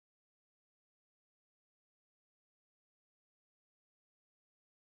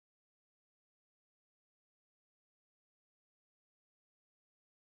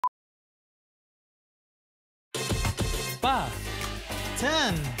bar.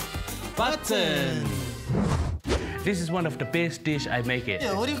 10. Button. This is one of the best dish I make it.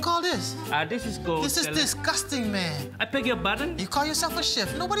 Yeah, what do you call this? This is called... This is disgusting, man. I beg your pardon? You call yourself a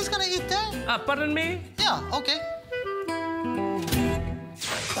chef. Nobody's gonna eat that. Pardon me? Yeah, okay.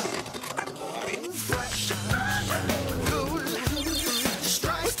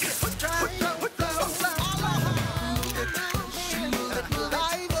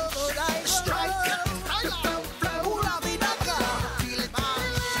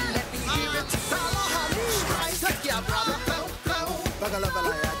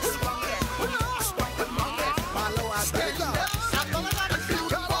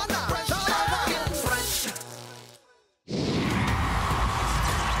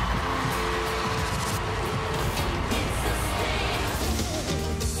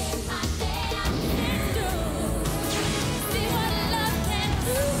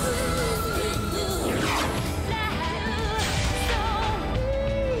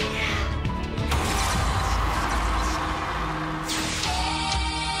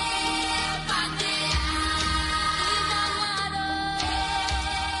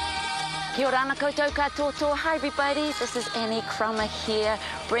 Kia ora ana koutou katoa. Hi everybody, this is Annie Crummer here,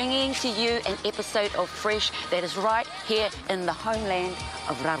 bringing to you an episode of Fresh that is right here in the homeland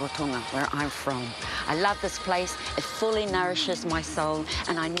of Rarotonga, where I'm from. I love this place, it fully nourishes my soul,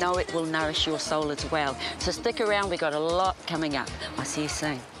 and I know it will nourish your soul as well. So stick around, we got a lot coming up. I'll see you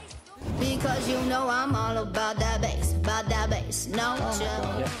soon. Because you know I'm all about that bass, no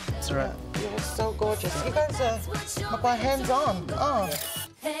joke. Yeah, that's right. You look so gorgeous. You guys are quite hands-on. Oh.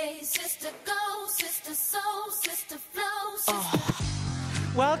 Hey, sister go, sister soul, sister flow.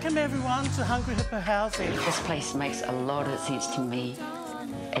 Welcome everyone to Hungry Hippo Housing. This place makes a lot of sense to me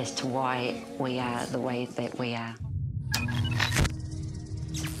as to why we are the way that we are.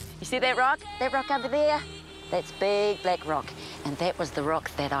 You see that rock? That rock over there? That's big black rock. And that was the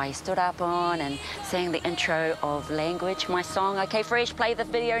rock that I stood up on and sang the intro of Language, my song. Okay, Fresh, play the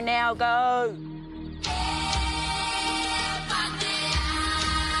video now, go.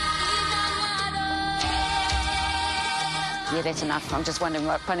 Yeah, that's enough. I'm just wondering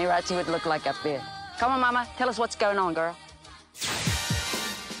what Pani would look like up there. Come on, Mama, tell us what's going on, girl.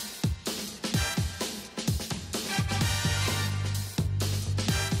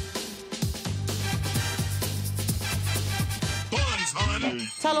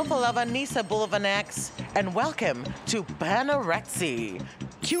 Talofa lava Nisa Boulevanax, and welcome to Panorazzi.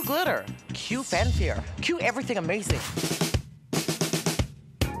 Cue glitter, cue fanfare, cue everything amazing.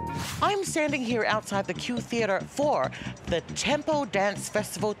 I'm standing here outside the Q Theatre for the Tempo Dance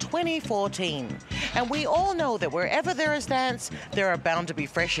Festival 2014. And we all know that wherever there is dance, there are bound to be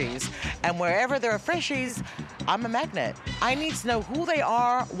freshies. And wherever there are freshies, I'm a magnet. I need to know who they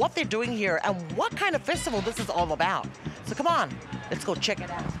are, what they're doing here, and what kind of festival this is all about. So come on, let's go check it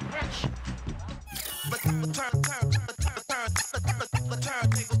out.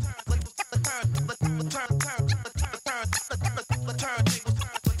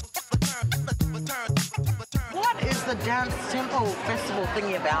 What is the Dance Tempo Festival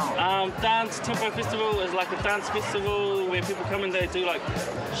thingy about? Dance Tempo Festival is like a dance festival where people come and they do like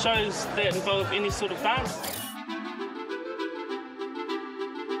shows that involve any sort of dance.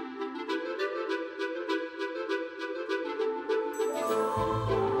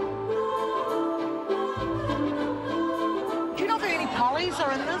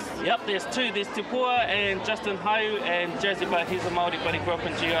 Are in this? Yep, there's two. There's Tupua and Justin Hau and Jazzy, but he's a Māori, but he grew up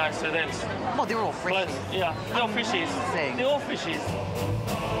in GI, so that's... Oh, they're all freshies. Yeah, they're all freshies. They're all freshies.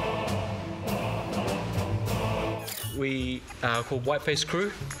 We are called Whiteface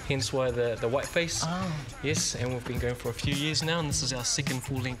Crew, hence why the whiteface. Oh. Yes, and we've been going for a few years now, and this is our second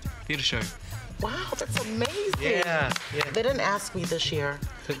full-length theatre show. Wow, that's amazing. Yeah. They didn't ask me this year.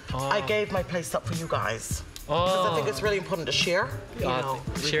 Oh. I gave my place up for you guys. Oh. Because I think it's really important to share. You know.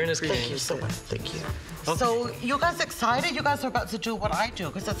 Sharing is caring. Thank you so much. Thank you. Okay. So you guys excited? You guys are about to do what I do,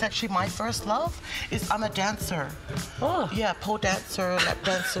 because that's actually my first love. Is I'm a dancer. Oh. Yeah, pole dancer, lap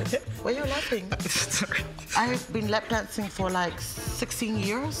dancer. Why are you laughing? Sorry. I've been lap dancing for like 16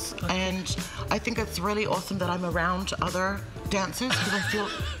 years, and I think it's really awesome that I'm around other dancers because I feel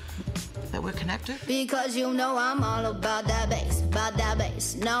that we're connected. Because you know I'm all about that bass,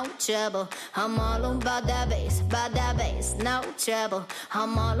 no trouble. I'm all about that bass, no trouble.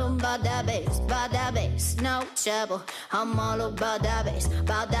 I'm all about that bass, no trouble. I'm all about that bass,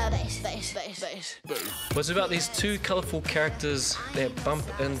 bass. Well, it's about these two colourful characters that bump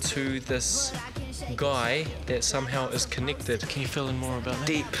into this guy that somehow is connected. Can you fill in more about that?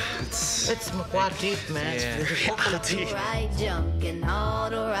 Deep. It's quite deep, man. Yeah. Right junk in all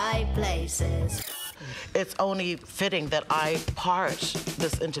the right places. it's only fitting that I part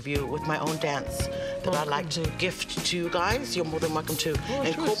this interview with my own dance that I'd like to gift to you guys. You're more than welcome to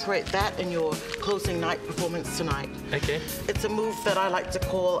incorporate that in your closing night performance tonight. Okay. It's a move that I like to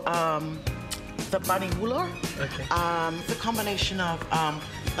call the Pani hula. Okay. It's a combination of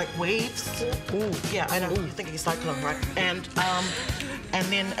like waves. Ooh. Yeah, I know. You're thinking cyclone, right? And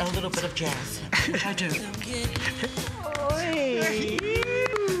then a little bit of jazz, which I do.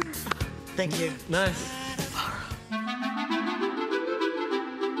 Thank you. Nice.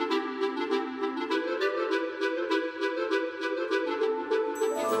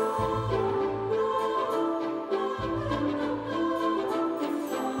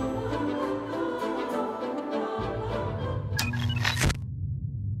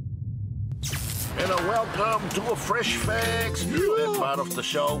 Welcome to a Fresh Facts, that part of the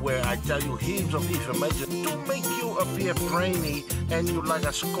show where I tell you heaps of information to make you appear brainy and you like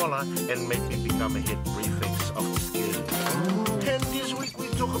a scholar and make me become a head prefect of the skill. And this week we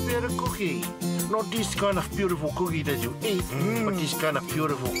talk about a cookie. Not this kind of beautiful cookie that you eat, but this kind of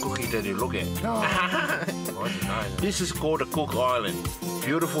beautiful cookie that you look at. This is called the Cook Island.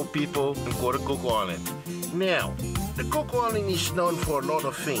 Beautiful people called the Cook Island. Now, the Cook Island is known for a lot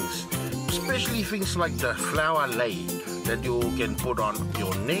of things. Especially things like the flower lei that you can put on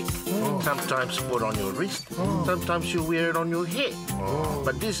your neck, sometimes put on your wrist, sometimes you wear it on your head.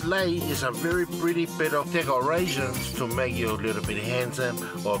 But this lei is a very pretty bit of decorations to make you a little bit handsome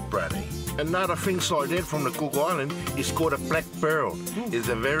or pretty. Another thing like that from the Cook Island is called a black pearl. It's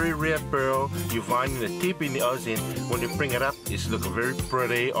a very rare pearl you find in the tip in the ocean. When you bring it up, it's looking very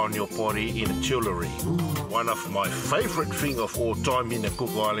pretty on your body in a jewelry. One of my favorite things of all time in the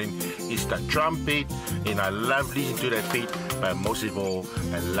Cook Island is the drum beat, and I love listening to that beat, but most of all,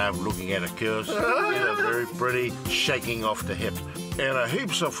 I love looking at the girls. It's a very pretty shaking of the hip. And a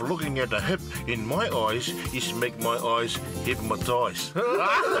heaps of looking at the hip in my eyes is make my eyes hypnotize.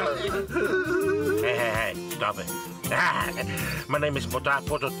 Hey, stop it. My name is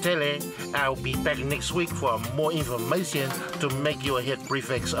Pototele. I'll be back next week for more information to make you a head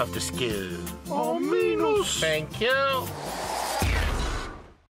prefect of the skill. Oh, Minos. Thank you.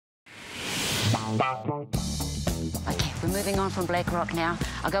 Okay, we're moving on from Black Rock now.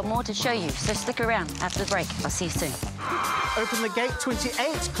 I've got more to show you, so stick around after the break. I'll see you soon. Open the gate 28,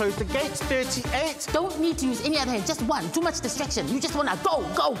 close the gate 38. Don't need to use any other hand, just one. Too much distraction. You just want to go,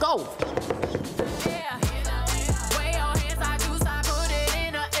 go, go.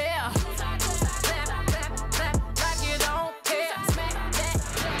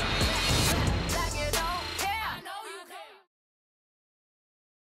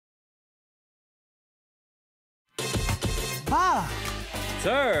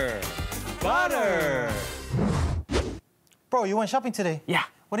 Sir, butter. Bro, you went shopping today? Yeah.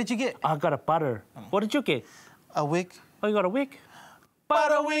 What did you get? I got a butter. What did you get? A wig. Oh, you got a wig?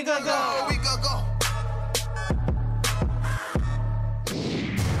 Butter wig go.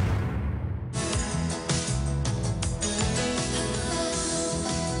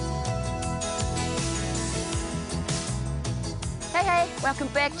 Hey, welcome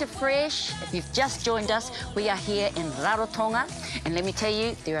back to Fresh. If you've just joined us, we are here in Rarotonga, and let me tell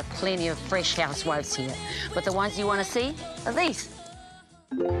you, there are plenty of Fresh Housewives here. But the ones you want to see are these.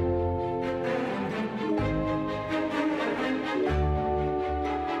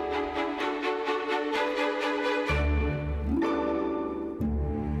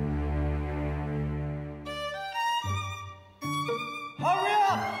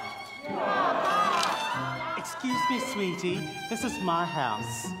 Excuse me, sweetie. This is my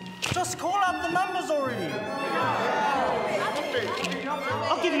house. Just call out the numbers already.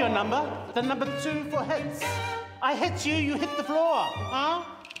 I'll give you a number. The number 2 for hits. I hit you, you hit the floor. Huh?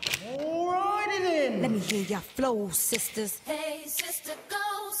 Alrighty then. Let me hear your flow, sisters. Hey, sister,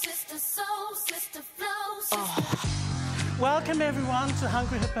 go, sister, soul, sister, flow, Welcome, everyone, to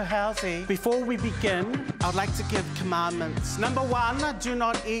Hungry Hippo Housie. Before we begin, I'd like to give commandments. Number 1, do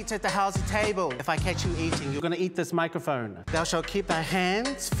not eat at the Housie table. If I catch you eating, you're going to eat this microphone. Thou shalt keep thy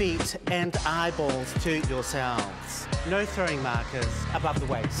hands, feet, and eyeballs to yourselves. No throwing markers above the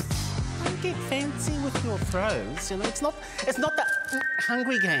waist. Don't get fancy with your throws. You know, it's not the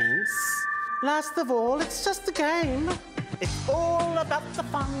Hungry Games. Last of all, it's just a game. It's all about the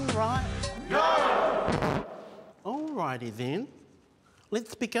fun, right? No! Alrighty then,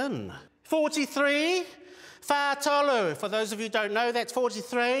 let's begin. 43, Fatale. For those of you who don't know, that's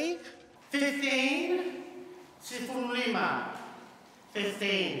 43. 15, Sifulima.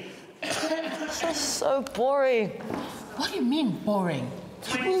 15. This is so boring. What do you mean, boring?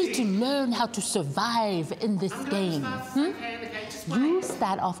 You need to learn how to survive in this game. You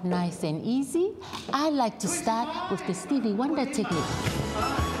start off nice and easy. I like to start with the Stevie Wonder technique.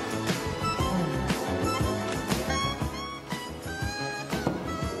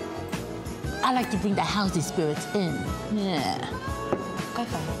 I like to bring the Housie spirits in. Yeah. Go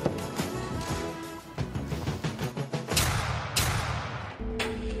for it.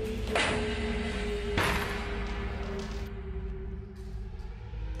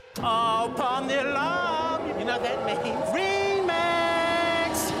 Upon the alarm, you know what that means?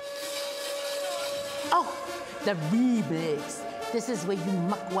 Remix! Oh, the remix. This is where you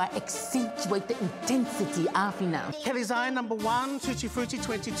makwa accentuate the intensity, Afina. Kelly's Eye, number 1, Tutti Frutti,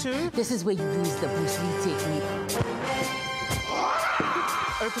 22. This is where you use the Bruce Lee technique.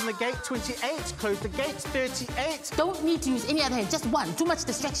 Open the gate, 28. Close the gates, 38. Don't need to use any other hand, just one. Too much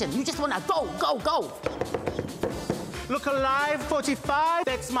distraction. You just want to go, go, go. Look alive, 45.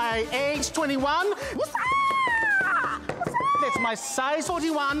 That's my age, 21. That's my size,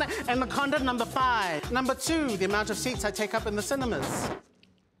 41. And the condom, number 5. Number 2, the amount of seats I take up in the cinemas.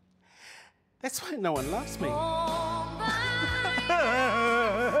 That's why no one loves me.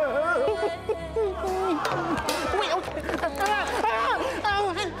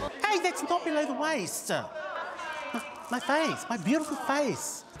 Hey, that's not below the waist. My face, my beautiful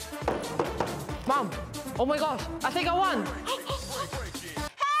face. Mom, oh my gosh, I think I won.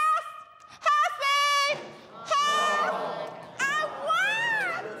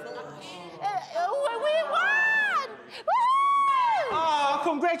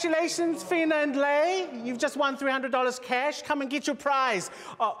 Congratulations, Fina and Lay. You've just won $300 cash. Come and get your prize.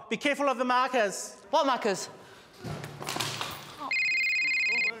 Oh, be careful of the markers. What markers?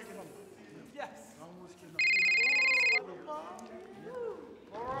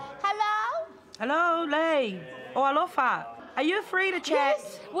 Hello? Hello, Lay. Oh, alofa. Are you free to chat?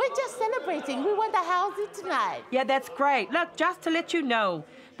 Yes, we're just celebrating. We won the Housie tonight. Yeah, that's great. Look, just to let you know,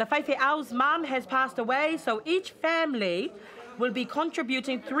 the Fine Fatale's mum has passed away, so each family will be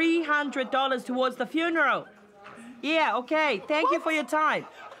contributing $300 towards the funeral. Yeah, okay. Thank you for your time.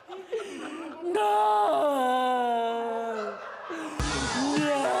 No!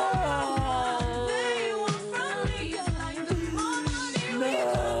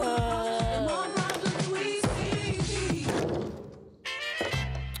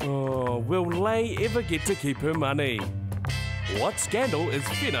 Oh, will Lay ever get to keep her money? What scandal is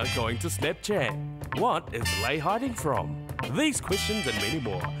Fina going to Snapchat? What is Lay hiding from? These questions and many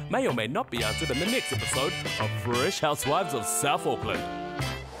more may or may not be answered in the next episode of Fresh Housewives of South Auckland.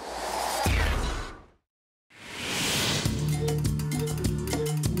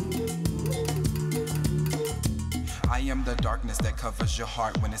 I am the darkness that covers your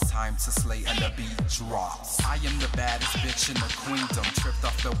heart when it's time to slay and the beat drops. I am the baddest bitch in the queendom. Tripped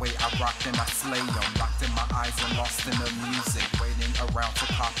off the way I rocked and I slay them. Locked in my eyes and lost in the music. Waiting around to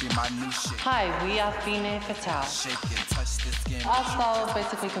copy my new shit. Hi, we are Fine Fatale. Shake it, touch the skin. Our style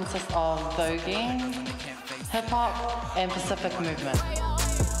basically consists of voguing, hip-hop, and Pacific movement.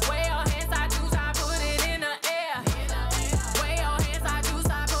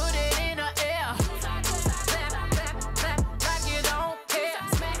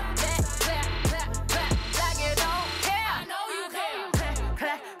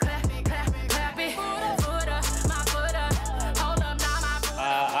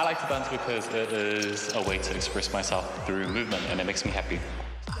 I like to dance because it is a way to express myself through movement, and it makes me happy.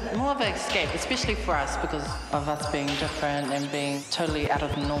 More of an escape, especially for us because of us being different and being totally out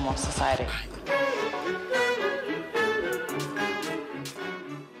of the norm of society.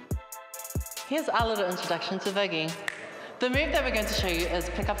 Here's our little introduction to voguing. The move that we're going to show you is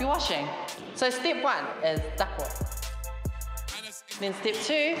pick up your washing. So step 1 is dakwa. Then step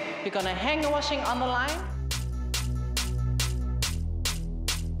 2, you're going to hang your washing on the line.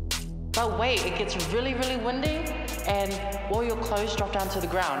 But wait, it gets really, really windy and all your clothes drop down to the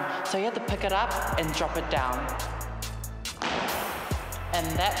ground. So you have to pick it up and drop it down. And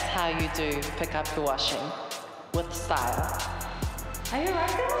that's how you do pick up your washing with style. Are you right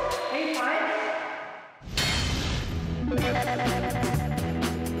there? Are you fine?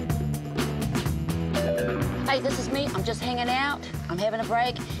 Hey, this is me. I'm just hanging out. I'm having a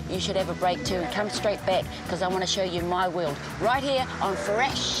break. You should have a break too. Come straight back because I want to show you my world right here on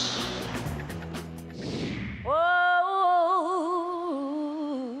Fresh.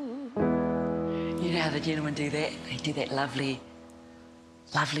 You know how the gentlemen do that? They do that lovely,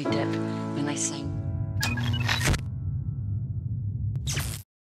 lovely dip when they sing.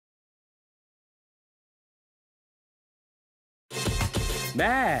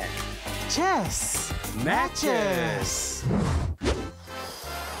 Match. Chess. Matches.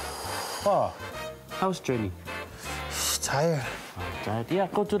 Oh, how's Jenny? She's tired. Oh, tired. Yeah,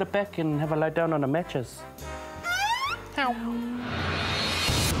 go to the back and have a lie down on the mattress.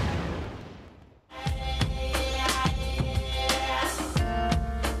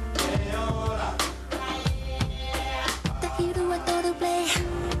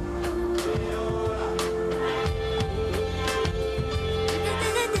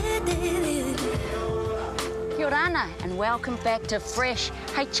 And welcome back to Fresh.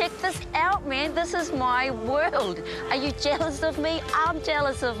 Hey, check this out, man. This is my world. Are you jealous of me? I'm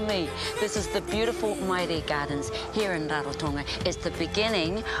jealous of me. This is the beautiful Maire Gardens here in Rarotonga. It's the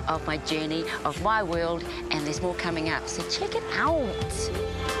beginning of my journey, of my world, and there's more coming up. So check it out.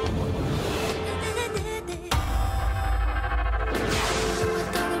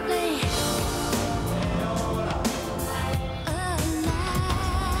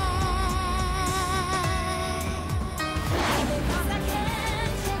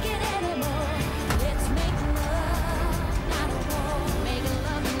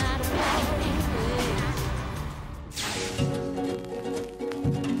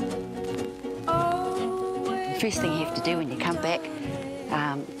 First thing you have to do when you come back,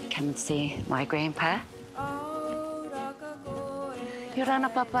 come and see my grandpa. Kia ora,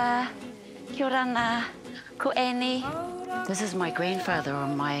 Papa. Kia ora, ko Annie. This is my grandfather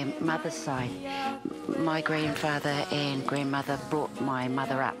on my mother's side. My grandfather and grandmother brought my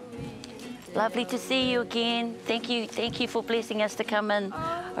mother up. Lovely to see you again. Thank you for blessing us to come in.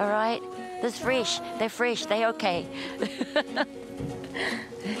 All right? This fresh. They're fresh. They're okay.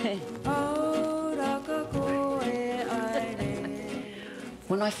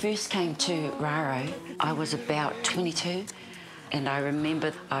 When I first came to Raro, I was about 22, and I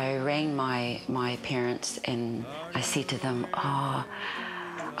remember I rang my parents and I said to them, oh,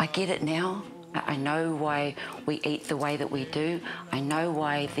 I get it now. I know why we eat the way that we do. I know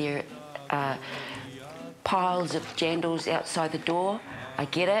why there are piles of jandals outside the door. I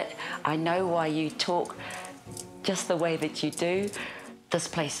get it. I know why you talk just the way that you do. This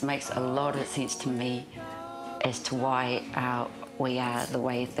place makes a lot of sense to me as to why we are the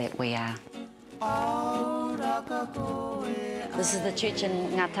way that we are. This is the church in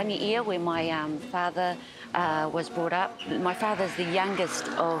Ngātangi where my father was brought up. My father's the youngest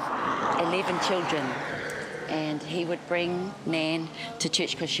of 11 children, and he would bring Nan to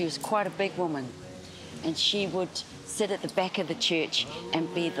church because she was quite a big woman, and she would sit at the back of the church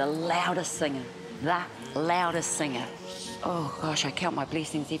and be the loudest singer, Oh gosh, I count my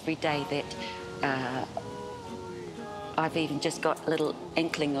blessings every day that I've even just got a little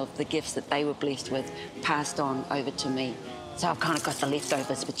inkling of the gifts that they were blessed with passed on over to me. So I've kind of got the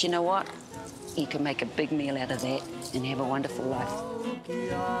leftovers, but you know what? You can make a big meal out of that and have a wonderful life.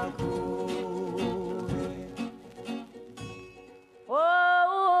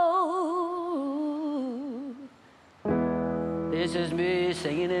 Oh, this is me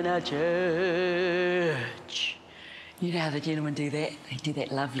singing in a church. You know how the gentlemen do that? They do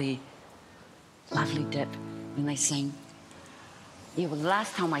that lovely, lovely dip when they sing. Yeah, well, the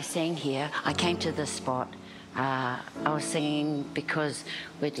last time I sang here, I came to this spot. I was singing because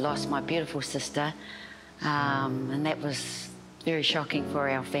we'd lost my beautiful sister, and that was very shocking for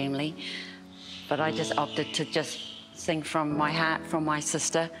our family. But I just opted to just sing from my heart, from my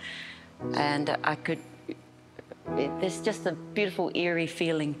sister, and I could. There's just a beautiful, eerie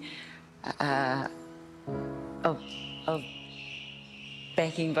feeling of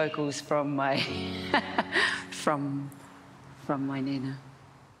backing vocals from my from my Nana.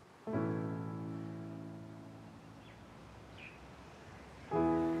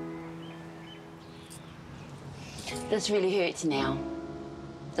 This really hurts now.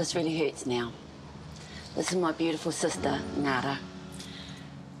 This really hurts now. This is my beautiful sister, Ngara.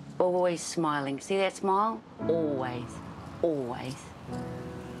 Always smiling. See that smile? Always, always.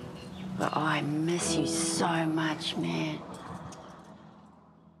 But I miss you so much, man.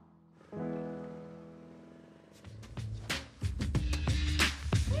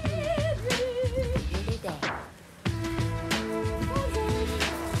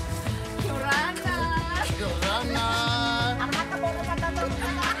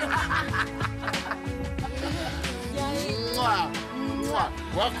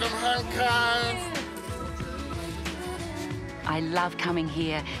 Welcome home, guys. I love coming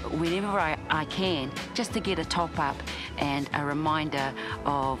here whenever I can, just to get a top up and a reminder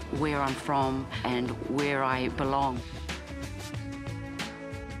of where I'm from and where I belong.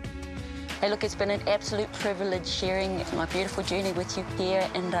 Hey, look, it's been an absolute privilege sharing my beautiful journey with you here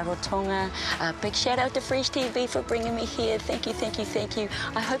in Rarotonga. Big shout out to Fresh TV for bringing me here. Thank you, thank you, thank you.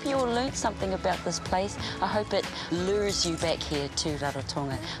 I hope you all learnt something about this place. I hope it lures you back here to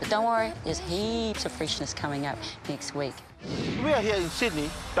Rarotonga. But don't worry, there's heaps of freshness coming up next week. We are here in Sydney,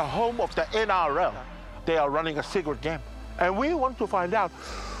 the home of the NRL. They are running a secret game. And we want to find out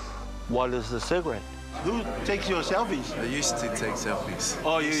what is the secret. Who takes your selfies? I used to take selfies.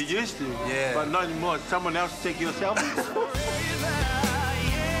 Oh, you used to? Yeah. But not anymore. Someone else take your selfies?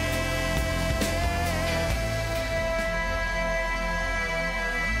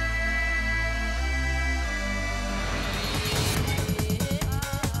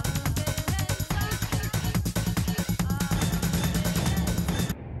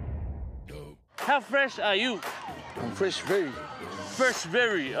 How fresh are you? I'm fresh berry. Fresh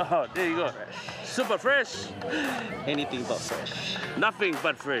berry. Oh, there you go. Super fresh. Anything but fresh. Nothing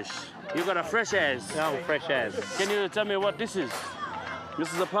but fresh. You got a fresh ass. Yeah, I'm fresh ass. Can you tell me what this is?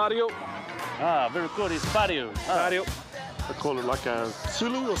 This is a patio. Ah, very good. It's patio. Patio. I call it like a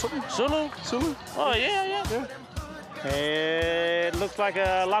sulu or something. Sulu? Sulu. Oh, yeah. It looks like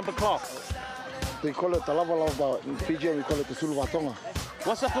a lump of cloth. They call it the lava in Fiji, and we call it the Rarotonga.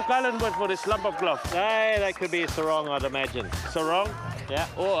 What's the Cook Island word for this lump of cloth? Hey, that could be sarong, I'd imagine. Sarong? Yeah.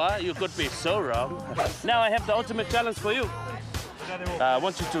 Or you could be so wrong. Now I have the ultimate challenge for you. I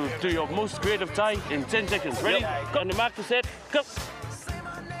want you to do your most creative Thai in 10 seconds. Ready? Yep. Go on the mark to set. Go.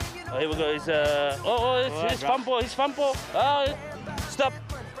 Oh, here we go. It's it's Fampo. It's Fampo. Stop.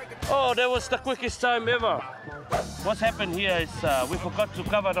 Oh, that was the quickest time ever. What's happened here is we forgot to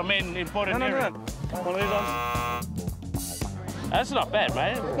cover the main important area. One of these ones. That's not bad,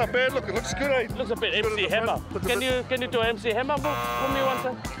 mate. Not bad. Look, it looks good, eh? Looks a bit MC Hammer. Can you do MC Hammer for me one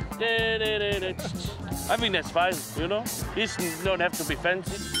time? I mean, that's fine, you know? You don't have to be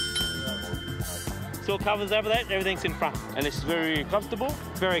fancy. So it covers over that, everything's in front. And it's very comfortable?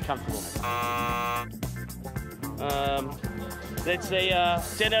 Very comfortable. Let's say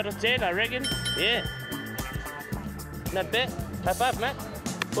 10 out of 10, I reckon. Yeah. Not bad. High five, Matt.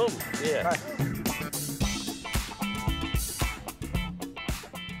 Boom. Yeah. Right.